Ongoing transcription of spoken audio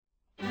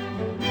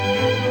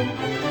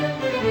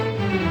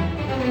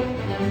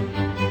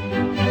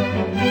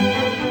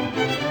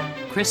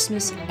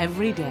Christmas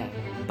Every Day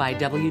by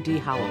W.D.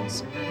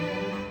 Howells.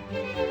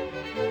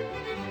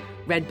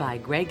 Read by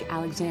Greg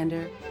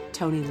Alexander,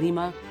 Tony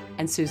Lima,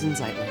 and Susan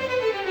Zeitler.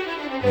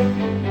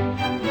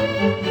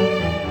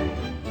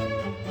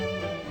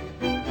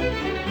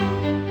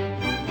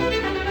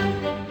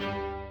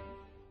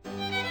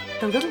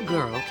 The little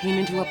girl came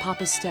into her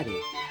papa's study,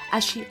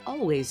 as she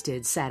always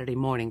did Saturday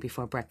morning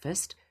before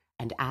breakfast,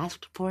 and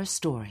asked for a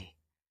story.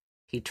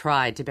 He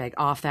tried to beg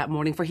off that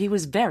morning, for he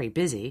was very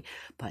busy,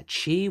 but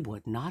she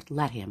would not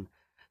let him.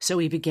 So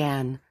he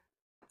began,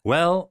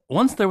 "Well,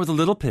 once there was a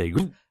little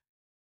pig."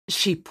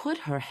 She put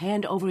her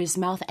hand over his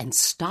mouth and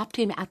stopped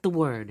him at the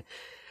word.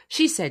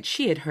 She said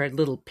she had heard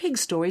little pig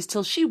stories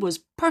till she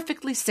was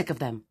perfectly sick of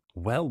them.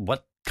 "Well,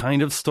 what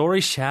kind of story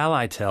shall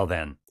I tell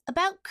then?"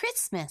 About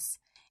Christmas.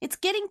 It's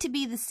getting to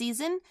be the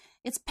season.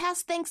 It's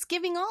past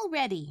Thanksgiving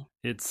already.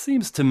 "It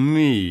seems to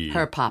me,"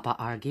 her papa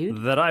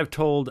argued, "that I've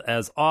told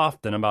as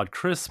often about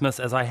Christmas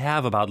as I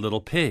have about little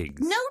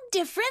pigs." No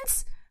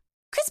difference.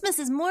 Christmas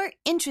is more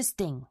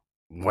interesting.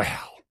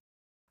 "Well."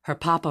 Her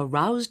papa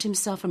roused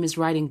himself from his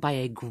writing by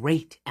a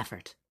great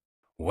effort.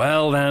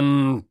 "Well,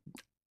 then,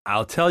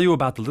 I'll tell you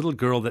about the little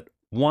girl that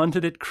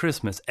wanted it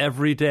Christmas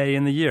every day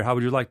in the year. How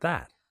would you like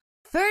that?"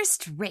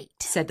 First rate,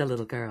 said the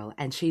little girl,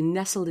 and she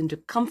nestled into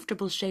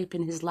comfortable shape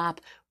in his lap,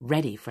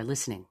 ready for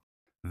listening.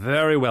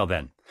 "Very well,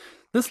 then.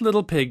 This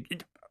little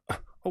pig...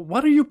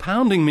 What are you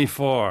pounding me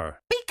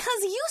for?"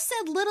 Because you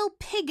said little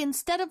pig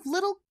instead of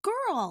little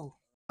girl.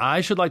 "I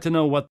should like to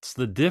know what's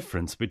the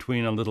difference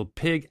between a little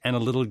pig and a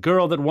little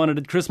girl that wanted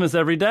it Christmas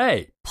every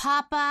day."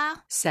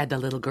 Papa, said the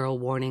little girl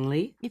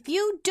warningly. If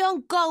you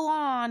don't go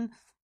on,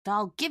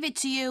 I'll give it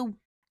to you.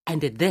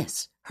 And at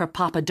this, her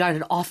papa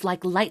darted off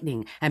like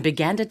lightning and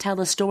began to tell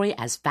the story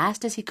as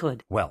fast as he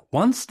could. "Well,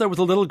 once there was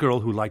a little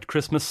girl who liked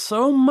Christmas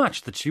so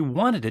much that she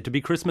wanted it to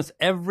be Christmas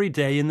every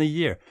day in the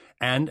year.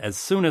 And as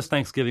soon as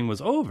Thanksgiving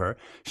was over,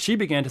 she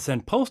began to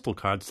send postal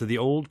cards to the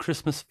old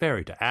Christmas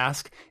fairy to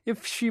ask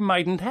if she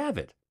mightn't have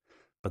it.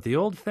 But the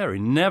old fairy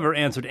never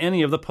answered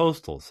any of the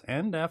postals,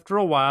 and after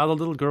a while the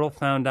little girl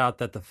found out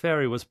that the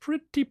fairy was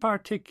pretty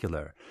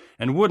particular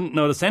and wouldn't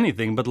notice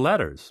anything but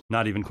letters,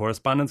 not even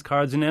correspondence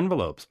cards in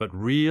envelopes, but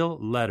real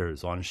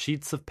letters on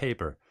sheets of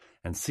paper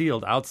and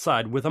sealed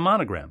outside with a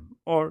monogram,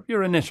 or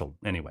your initial,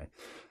 anyway.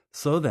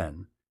 So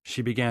then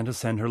she began to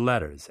send her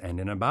letters,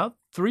 and in about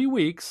 3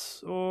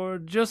 weeks, or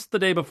just the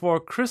day before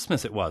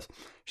Christmas it was,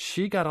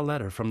 she got a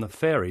letter from the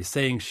fairy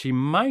saying she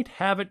might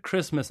have it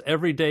Christmas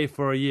every day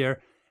for a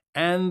year,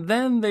 and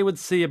then they would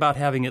see about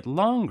having it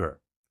longer.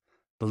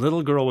 The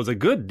little girl was a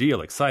good deal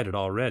excited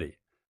already,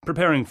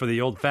 preparing for the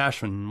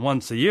old-fashioned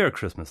once-a-year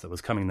Christmas that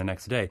was coming the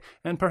next day,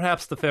 and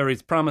perhaps the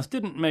fairy's promise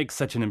didn't make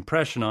such an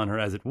impression on her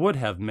as it would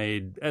have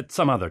made at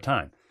some other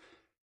time.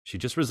 She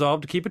just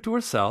resolved to keep it to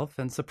herself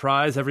and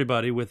surprise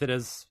everybody with it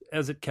as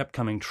it kept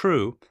coming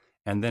true,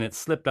 and then it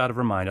slipped out of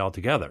her mind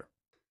altogether.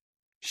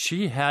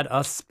 She had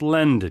a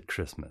splendid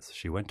Christmas.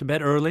 She went to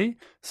bed early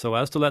so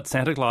as to let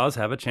Santa Claus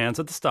have a chance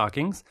at the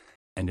stockings,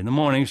 and in the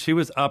morning she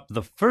was up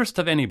the first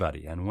of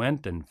anybody and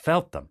went and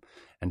felt them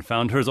and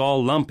found hers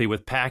all lumpy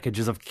with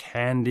packages of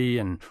candy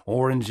and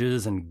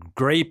oranges and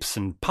grapes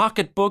and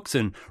pocketbooks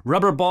and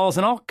rubber balls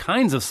and all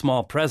kinds of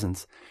small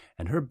presents,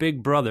 and her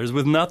big brothers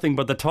with nothing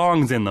but the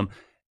tongs in them,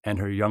 and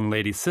her young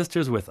lady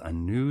sisters with a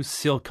new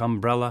silk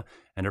umbrella,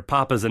 and her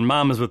papas and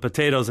mamas with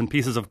potatoes and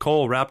pieces of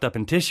coal wrapped up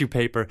in tissue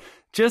paper,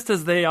 just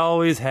as they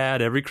always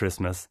had every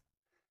Christmas.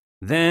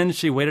 Then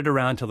she waited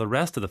around till the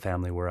rest of the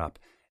family were up,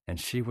 and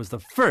she was the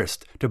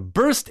first to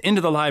burst into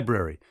the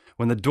library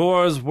when the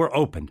doors were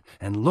opened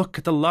and look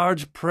at the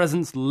large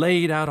presents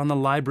laid out on the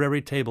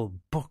library table,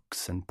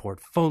 books and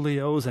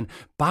portfolios and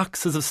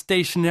boxes of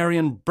stationery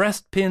and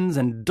breastpins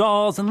and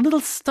dolls and little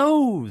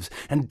stoves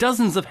and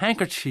dozens of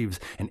handkerchiefs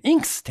and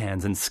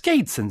inkstands and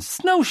skates and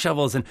snow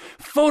shovels and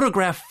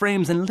photograph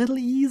frames and little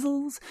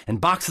easels and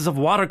boxes of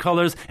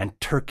watercolors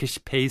and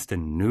Turkish paste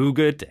and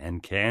nougat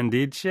and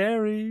candied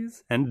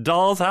cherries and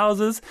dolls'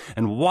 houses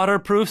and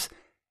waterproofs,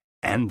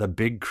 and the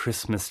big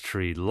Christmas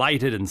tree,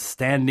 lighted and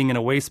standing in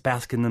a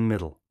wastebasket in the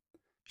middle.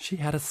 She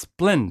had a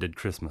splendid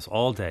Christmas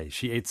all day.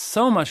 She ate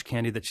so much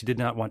candy that she did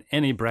not want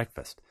any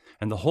breakfast,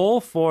 and the whole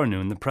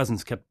forenoon the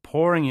presents kept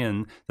pouring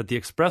in that the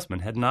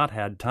expressman had not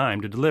had time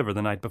to deliver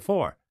the night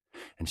before.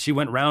 And she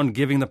went round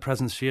giving the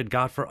presents she had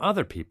got for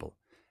other people,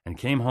 and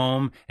came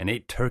home and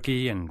ate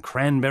turkey and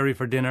cranberry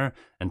for dinner,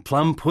 and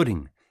plum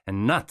pudding,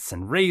 and nuts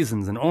and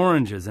raisins and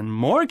oranges, and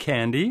more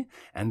candy,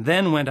 and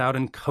then went out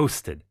and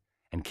coasted,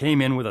 and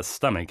came in with a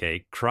stomach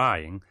ache,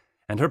 crying,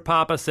 and her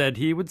papa said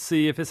he would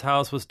see if his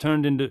house was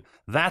turned into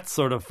that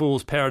sort of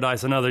fool's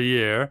paradise another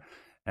year,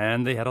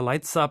 and they had a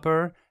light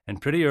supper,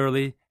 and pretty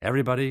early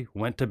everybody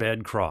went to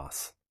bed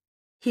cross.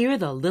 Here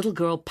the little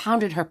girl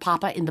pounded her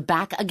papa in the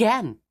back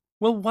again.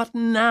 "Well, what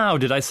now?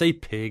 Did I say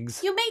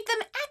pigs?" You made them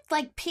act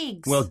like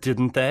pigs. "Well,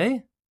 didn't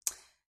they?"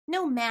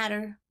 No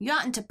matter. You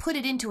oughtn't to put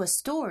it into a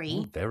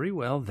story. "Very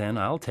well, then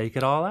I'll take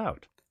it all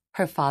out."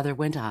 Her father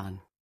went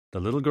on. The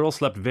little girl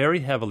slept very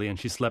heavily, and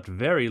she slept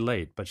very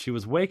late, but she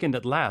was wakened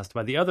at last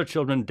by the other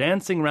children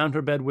dancing round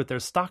her bed with their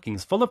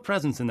stockings full of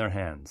presents in their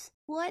hands.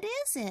 What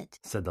is it?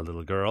 Said the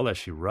little girl as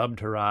she rubbed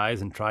her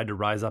eyes and tried to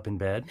rise up in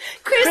bed.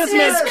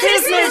 Christmas,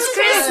 Christmas,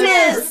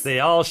 Christmas!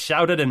 They all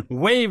shouted and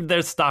waved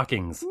their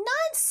stockings.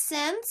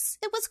 Nonsense!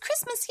 It was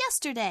Christmas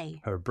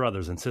yesterday. Her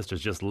brothers and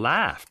sisters just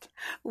laughed.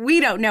 We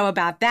don't know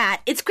about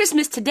that. It's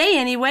Christmas today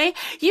anyway.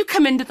 You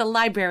come into the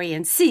library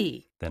and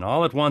see. Then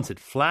all at once it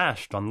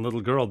flashed on the little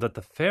girl that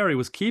the fairy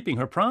was keeping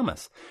her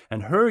promise,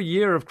 and her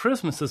year of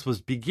Christmases was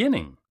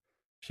beginning.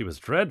 She was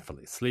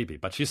dreadfully sleepy,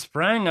 but she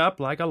sprang up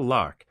like a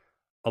lark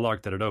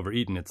that had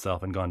overeaten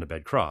itself and gone to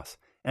bed cross,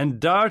 and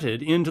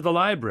darted into the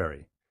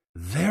library.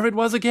 There it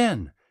was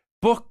again.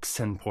 Books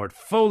and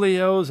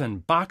portfolios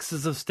and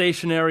boxes of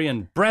stationery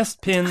and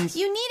breastpins.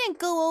 You needn't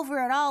go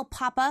over it all,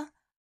 Papa.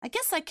 I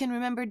guess I can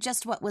remember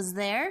just what was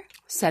there,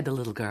 said the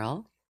little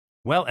girl.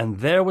 Well, and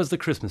there was the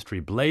Christmas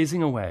tree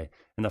blazing away,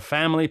 and the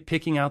family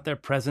picking out their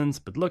presents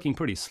but looking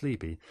pretty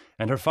sleepy,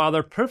 and her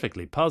father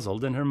perfectly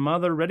puzzled, and her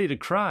mother ready to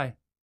cry.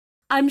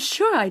 I'm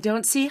sure I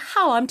don't see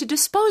how I'm to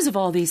dispose of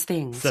all these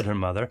things, said her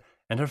mother,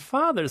 and her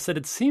father said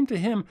it seemed to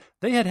him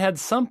they had had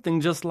something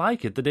just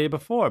like it the day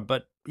before,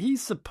 but he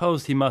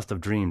supposed he must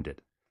have dreamed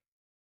it.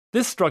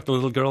 This struck the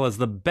little girl as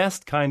the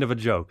best kind of a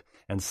joke,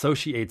 and so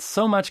she ate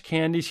so much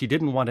candy she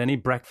didn't want any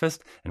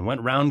breakfast, and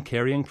went round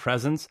carrying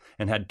presents,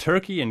 and had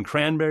turkey and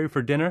cranberry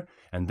for dinner,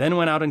 and then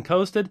went out and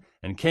coasted,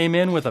 and came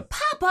in with a...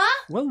 Papa!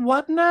 Well,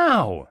 what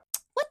now?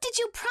 What did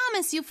you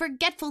promise, you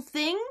forgetful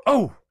thing?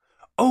 Oh,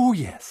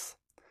 yes.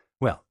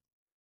 Well,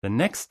 the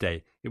next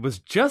day it was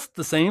just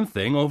the same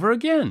thing over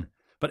again,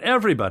 but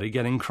everybody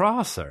getting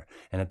crosser,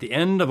 and at the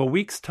end of a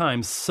week's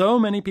time so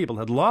many people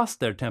had lost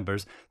their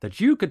tempers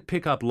that you could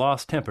pick up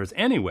lost tempers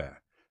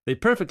anywhere. They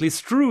perfectly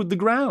strewed the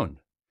ground.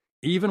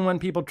 Even when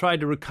people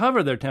tried to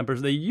recover their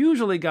tempers, they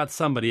usually got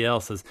somebody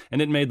else's,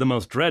 and it made the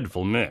most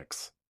dreadful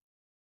mix.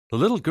 The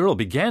little girl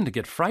began to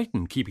get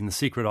frightened, keeping the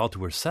secret all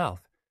to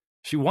herself.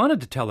 She wanted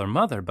to tell her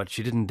mother, but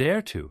she didn't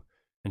dare to,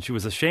 and she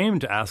was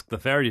ashamed to ask the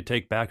fairy to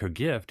take back her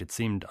gift. It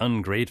seemed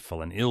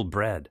ungrateful and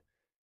ill-bred,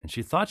 and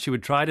she thought she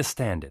would try to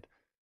stand it,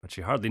 but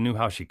she hardly knew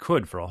how she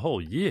could for a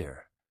whole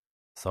year.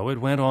 So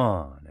it went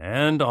on,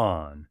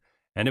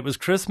 and it was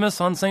Christmas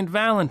on St.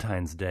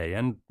 Valentine's Day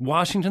and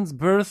Washington's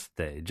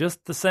birthday,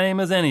 just the same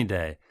as any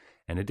day,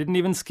 and it didn't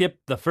even skip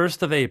the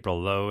 1st of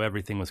April, though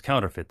everything was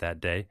counterfeit that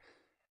day,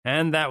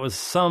 and that was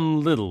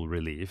some little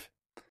relief.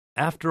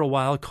 After a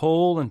while,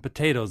 coal and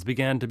potatoes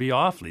began to be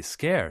awfully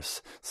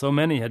scarce. So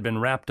many had been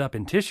wrapped up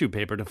in tissue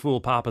paper to fool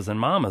papas and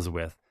mamas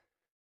with.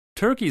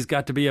 Turkeys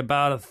got to be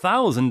about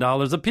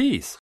 $1,000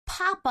 apiece.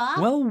 Papa?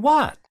 Well,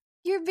 what?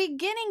 You're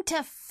beginning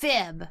to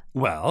fib.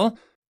 Well,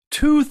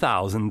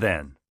 2,000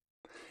 then.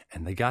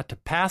 And they got to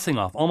passing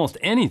off almost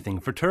anything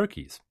for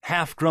turkeys.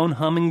 Half-grown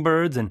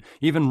hummingbirds and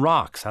even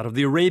rocks out of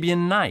the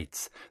Arabian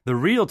Nights. The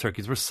real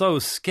turkeys were so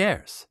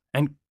scarce.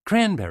 And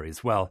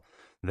cranberries, well,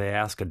 they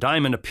ask a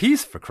diamond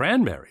apiece for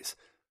cranberries.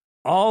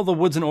 All the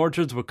woods and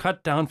orchards were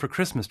cut down for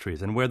Christmas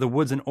trees, and where the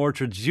woods and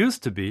orchards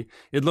used to be,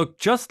 it looked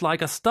just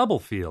like a stubble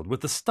field with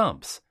the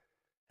stumps.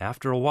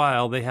 After a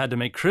while, they had to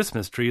make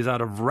Christmas trees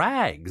out of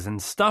rags and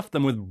stuff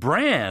them with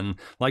bran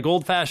like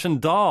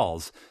old-fashioned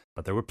dolls.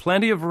 But there were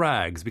plenty of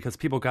rags because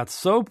people got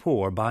so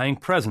poor buying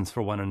presents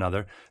for one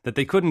another that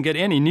they couldn't get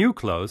any new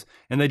clothes,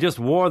 and they just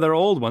wore their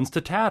old ones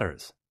to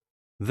tatters.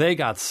 They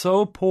got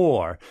so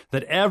poor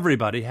that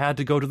everybody had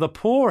to go to the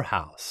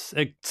poorhouse,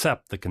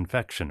 except the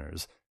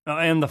confectioners,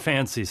 and the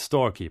fancy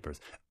storekeepers,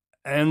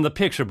 and the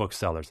picture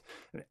booksellers,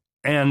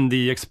 and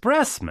the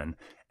expressmen,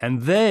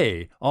 and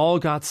they all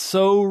got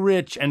so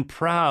rich and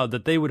proud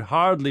that they would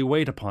hardly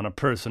wait upon a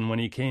person when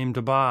he came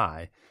to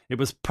buy. It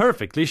was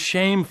perfectly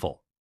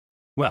shameful.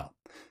 Well,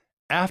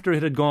 after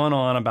it had gone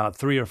on about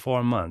 3 or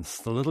 4 months,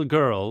 the little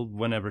girl,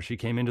 whenever she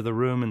came into the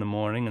room in the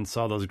morning and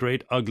saw those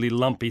great ugly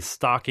lumpy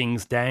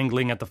stockings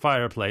dangling at the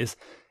fireplace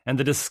and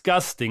the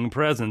disgusting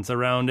presents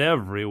around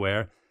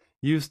everywhere,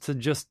 used to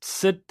just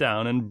sit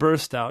down and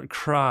burst out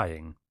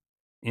crying.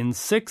 In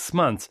 6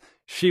 months,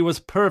 she was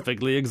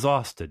perfectly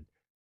exhausted.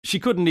 She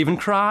couldn't even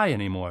cry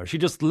anymore. She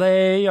just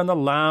lay on the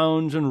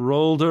lounge and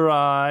rolled her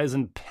eyes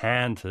and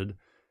panted.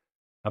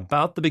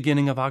 About the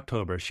beginning of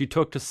October, she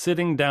took to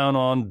sitting down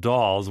on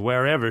dolls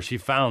wherever she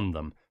found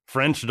them,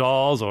 French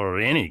dolls or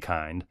any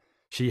kind.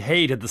 She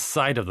hated the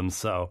sight of them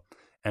so,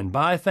 and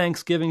by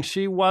Thanksgiving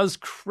she was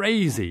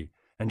crazy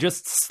and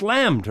just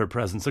slammed her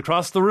presents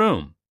across the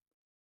room.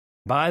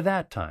 By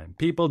that time,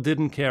 people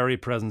didn't carry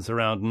presents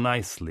around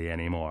nicely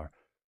anymore.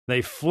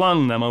 They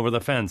flung them over the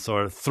fence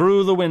or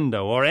through the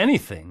window or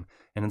anything,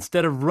 and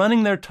instead of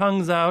running their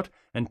tongues out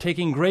and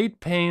taking great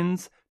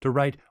pains to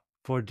write,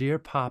 "For dear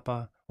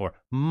Papa," or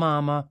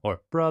Mama,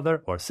 or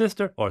Brother, or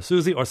Sister, or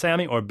Susie, or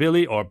Sammy, or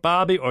Billy, or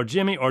Bobby, or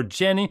Jimmy, or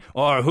Jenny,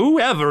 or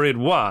whoever it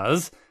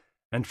was,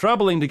 and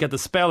troubling to get the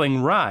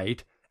spelling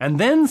right, and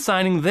then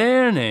signing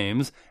their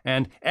names,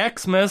 and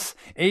Xmas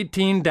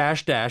 18 ..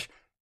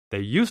 They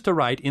used to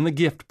write in the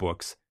gift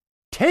books,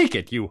 "Take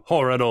it, you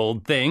horrid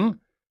old thing!"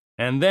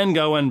 and then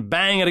go and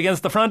bang it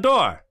against the front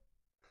door.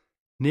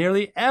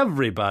 Nearly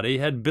everybody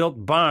had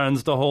built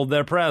barns to hold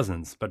their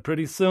presents, but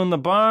pretty soon the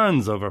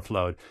barns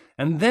overflowed,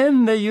 and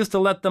then they used to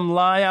let them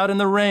lie out in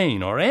the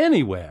rain or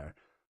anywhere.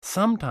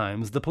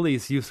 Sometimes the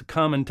police used to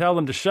come and tell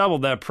them to shovel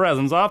their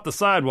presents off the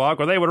sidewalk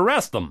or they would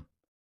arrest them.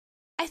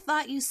 I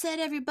thought you said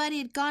everybody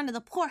had gone to the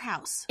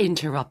poorhouse,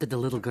 interrupted the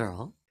little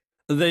girl.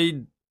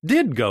 They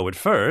did go at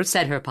first,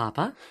 said her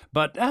papa.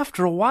 But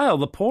after a while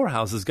the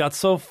poorhouses got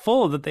so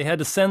full that they had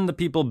to send the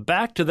people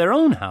back to their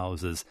own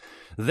houses.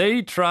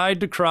 They tried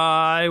to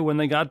cry when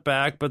they got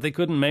back, but they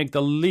couldn't make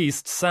the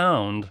least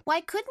sound.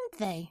 Why couldn't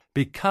they?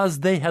 Because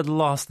they had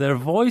lost their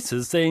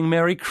voices saying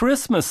Merry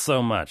Christmas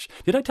so much.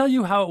 Did I tell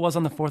you how it was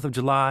on the 4th of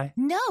July?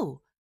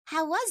 No.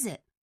 How was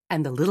it?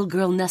 And the little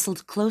girl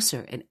nestled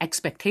closer in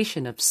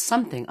expectation of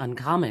something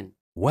uncommon.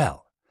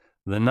 Well,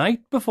 the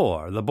night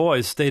before, the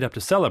boys stayed up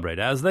to celebrate,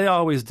 as they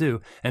always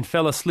do, and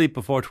fell asleep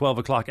before 12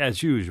 o'clock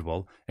as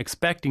usual,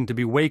 expecting to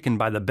be wakened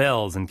by the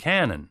bells and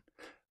cannon.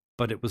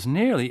 But it was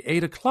nearly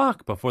 8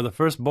 o'clock before the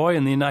first boy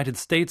in the United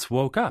States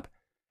woke up,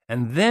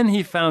 and then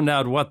he found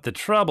out what the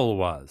trouble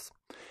was.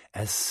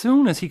 As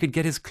soon as he could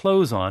get his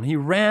clothes on, he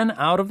ran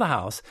out of the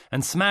house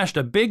and smashed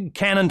a big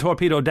cannon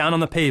torpedo down on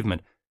the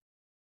pavement.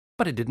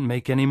 But it didn't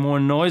make any more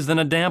noise than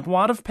a damp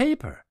wad of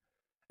paper.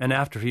 And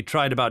after he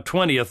tried about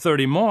 20 or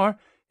 30 more,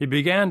 he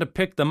began to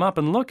pick them up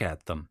and look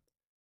at them.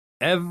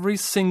 Every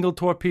single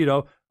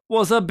torpedo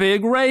was a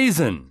big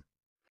raisin.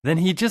 Then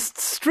he just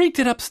streaked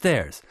it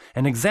upstairs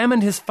and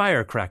examined his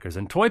firecrackers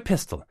and toy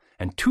pistol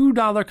and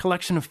 $2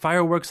 collection of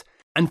fireworks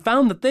and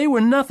found that they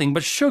were nothing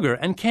but sugar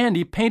and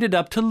candy painted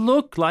up to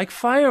look like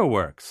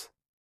fireworks.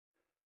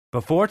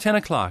 Before 10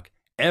 o'clock,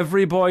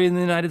 every boy in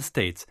the United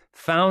States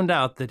found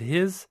out that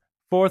his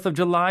 4th of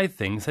July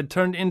things had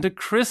turned into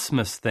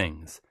Christmas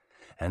things.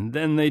 And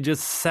then they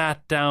just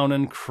sat down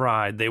and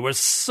cried. They were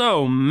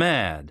so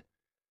mad.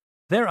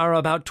 There are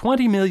about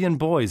 20 million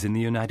boys in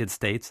the United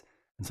States,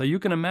 and so you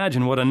can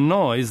imagine what a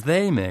noise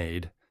they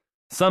made.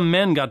 Some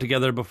men got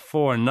together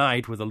before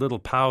night with a little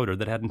powder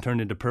that hadn't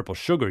turned into purple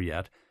sugar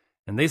yet,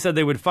 and they said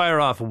they would fire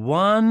off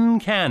one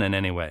cannon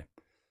anyway.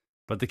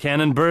 But the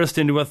cannon burst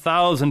into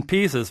 1,000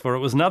 pieces, for it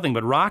was nothing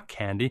but rock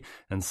candy,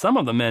 and some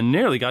of the men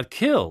nearly got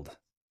killed.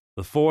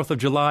 The 4th of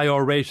July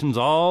orations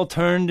all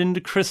turned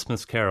into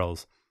Christmas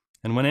carols.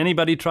 And when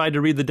anybody tried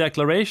to read the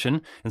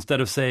Declaration, instead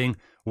of saying,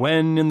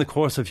 "When in the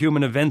course of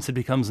human events it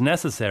becomes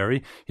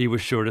necessary," he was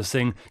sure to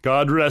sing,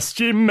 "God rest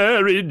ye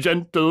merry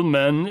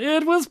gentlemen."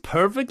 It was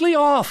perfectly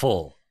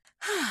awful.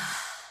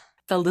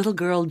 The little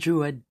girl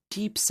drew a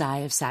deep sigh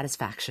of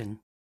satisfaction.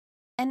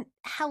 And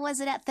how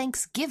was it at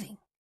Thanksgiving?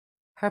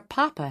 Her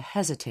papa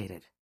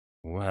hesitated.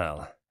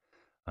 Well,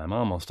 I'm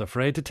almost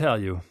afraid to tell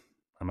you.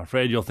 I'm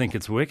afraid you'll think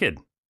it's wicked.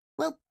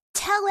 Well,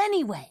 tell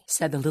anyway,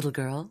 said the little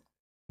girl.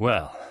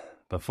 Well,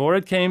 before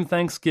it came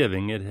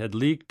Thanksgiving, it had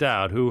leaked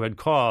out who had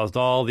caused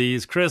all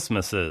these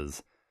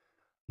Christmases.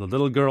 The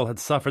little girl had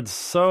suffered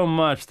so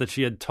much that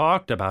she had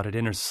talked about it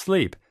in her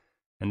sleep,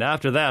 and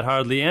after that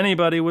hardly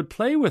anybody would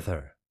play with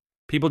her.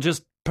 People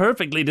just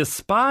perfectly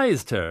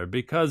despised her,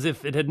 because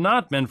if it had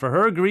not been for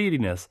her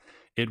greediness,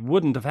 it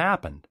wouldn't have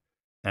happened.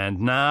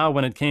 And now,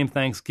 when it came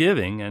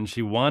Thanksgiving, and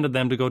she wanted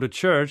them to go to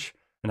church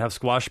and have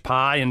squash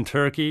pie and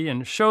turkey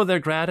and show their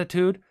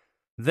gratitude,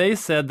 they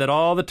said that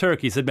all the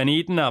turkeys had been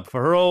eaten up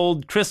for her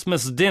old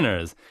Christmas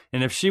dinners,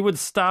 and if she would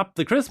stop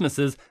the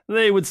Christmases,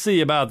 they would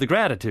see about the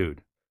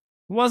gratitude.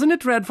 Wasn't it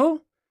dreadful?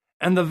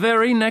 And the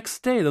very next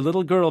day the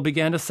little girl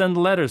began to send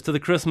letters to the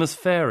Christmas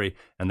fairy,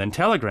 and then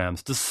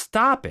telegrams to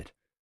stop it.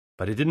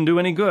 But it didn't do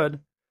any good.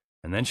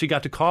 And then she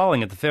got to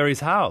calling at the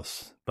fairy's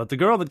house. But the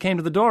girl that came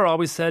to the door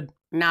always said,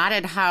 "Not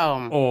at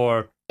home."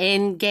 Or,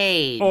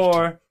 "Engaged."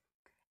 Or,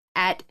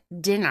 "At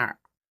dinner."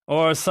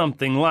 Or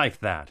something like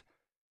that.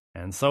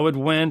 And so it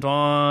went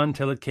on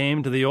till it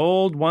came to the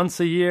old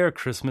once-a-year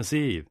Christmas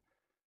Eve.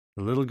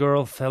 The little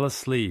girl fell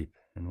asleep,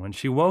 and when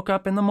she woke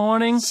up in the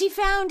morning... She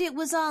found it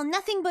was all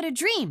nothing but a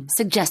dream,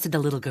 suggested the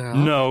little girl.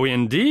 No,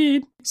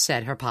 indeed,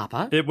 said her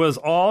papa. It was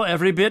all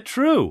every bit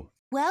true.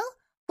 Well,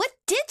 what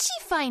did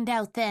she find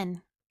out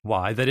then?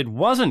 Why, that it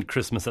wasn't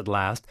Christmas at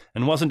last,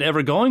 and wasn't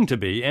ever going to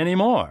be any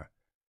more.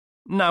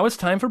 Now it's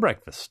time for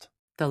breakfast.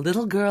 The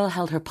little girl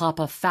held her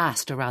papa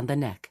fast around the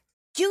neck.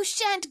 You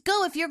shan't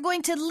go if you're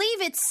going to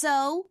leave it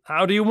so.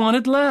 How do you want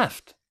it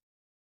left?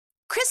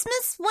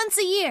 Christmas once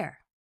a year.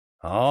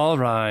 All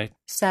right,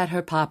 said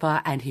her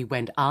papa, and he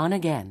went on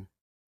again.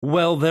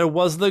 Well, there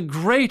was the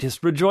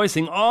greatest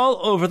rejoicing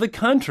all over the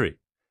country,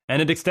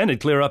 and it extended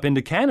clear up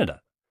into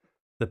Canada.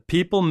 The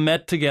people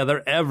met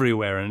together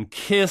everywhere and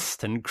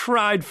kissed and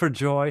cried for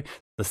joy.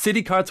 The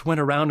city carts went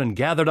around and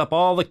gathered up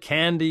all the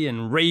candy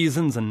and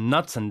raisins and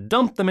nuts and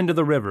dumped them into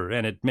the river,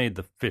 and it made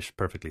the fish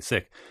perfectly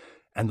sick.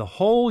 And the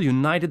whole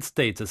United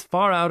States, as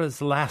far out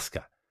as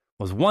Alaska,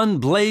 was one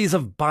blaze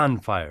of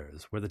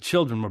bonfires where the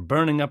children were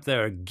burning up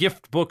their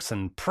gift books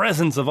and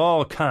presents of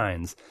all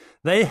kinds.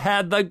 They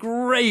had the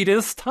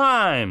greatest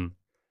time.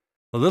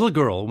 The little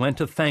girl went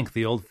to thank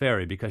the old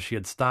fairy because she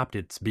had stopped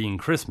its being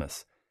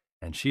Christmas,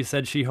 and she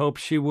said she hoped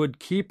she would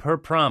keep her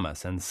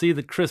promise and see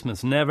that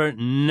Christmas never,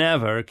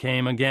 never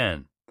came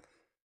again.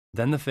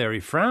 Then the fairy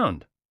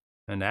frowned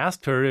and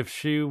asked her if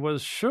she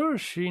was sure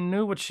she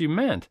knew what she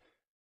meant,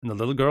 and the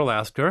little girl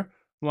asked her,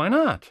 why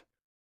not?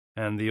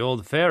 And the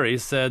old fairy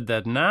said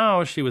that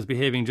now she was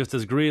behaving just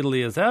as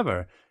greedily as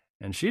ever,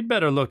 and she'd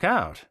better look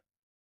out.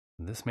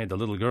 This made the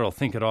little girl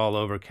think it all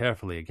over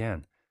carefully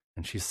again,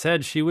 and she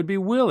said she would be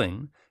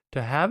willing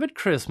to have it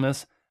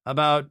Christmas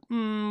about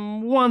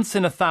once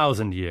in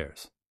 1,000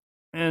 years.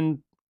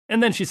 And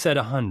then she said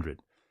 100,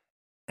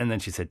 and then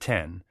she said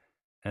 10,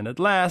 and at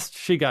last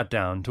she got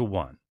down to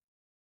 1.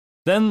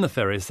 Then the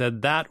fairy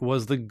said that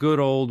was the good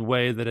old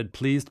way that had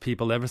pleased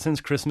people ever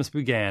since Christmas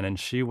began, and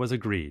she was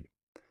agreed.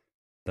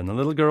 Then the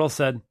little girl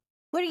said,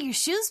 What are your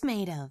shoes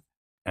made of?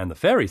 and the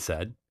fairy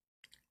said,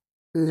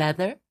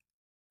 Leather?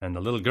 and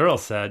the little girl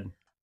said,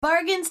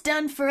 Bargains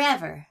done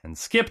forever. and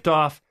skipped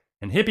off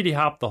and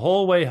hippity-hopped the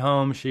whole way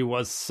home. She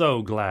was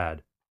so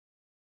glad.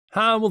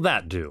 How will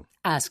that do?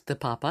 Asked the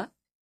papa.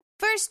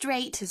 First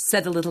rate,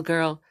 Said the little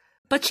girl,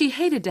 but she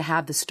hated to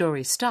have the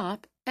story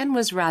stop and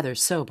was rather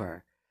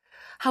sober.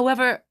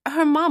 However,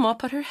 her mamma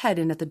put her head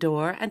in at the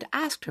door and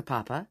asked her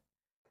papa,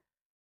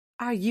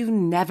 Are you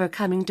never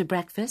coming to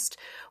breakfast?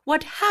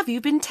 What have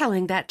you been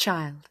telling that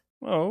child?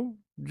 Oh,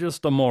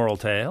 just a moral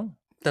tale.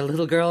 The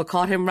little girl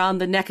caught him round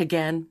the neck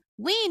again.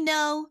 we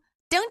know.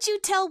 Don't you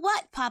tell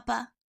what,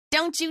 Papa?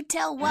 Don't you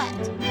tell what?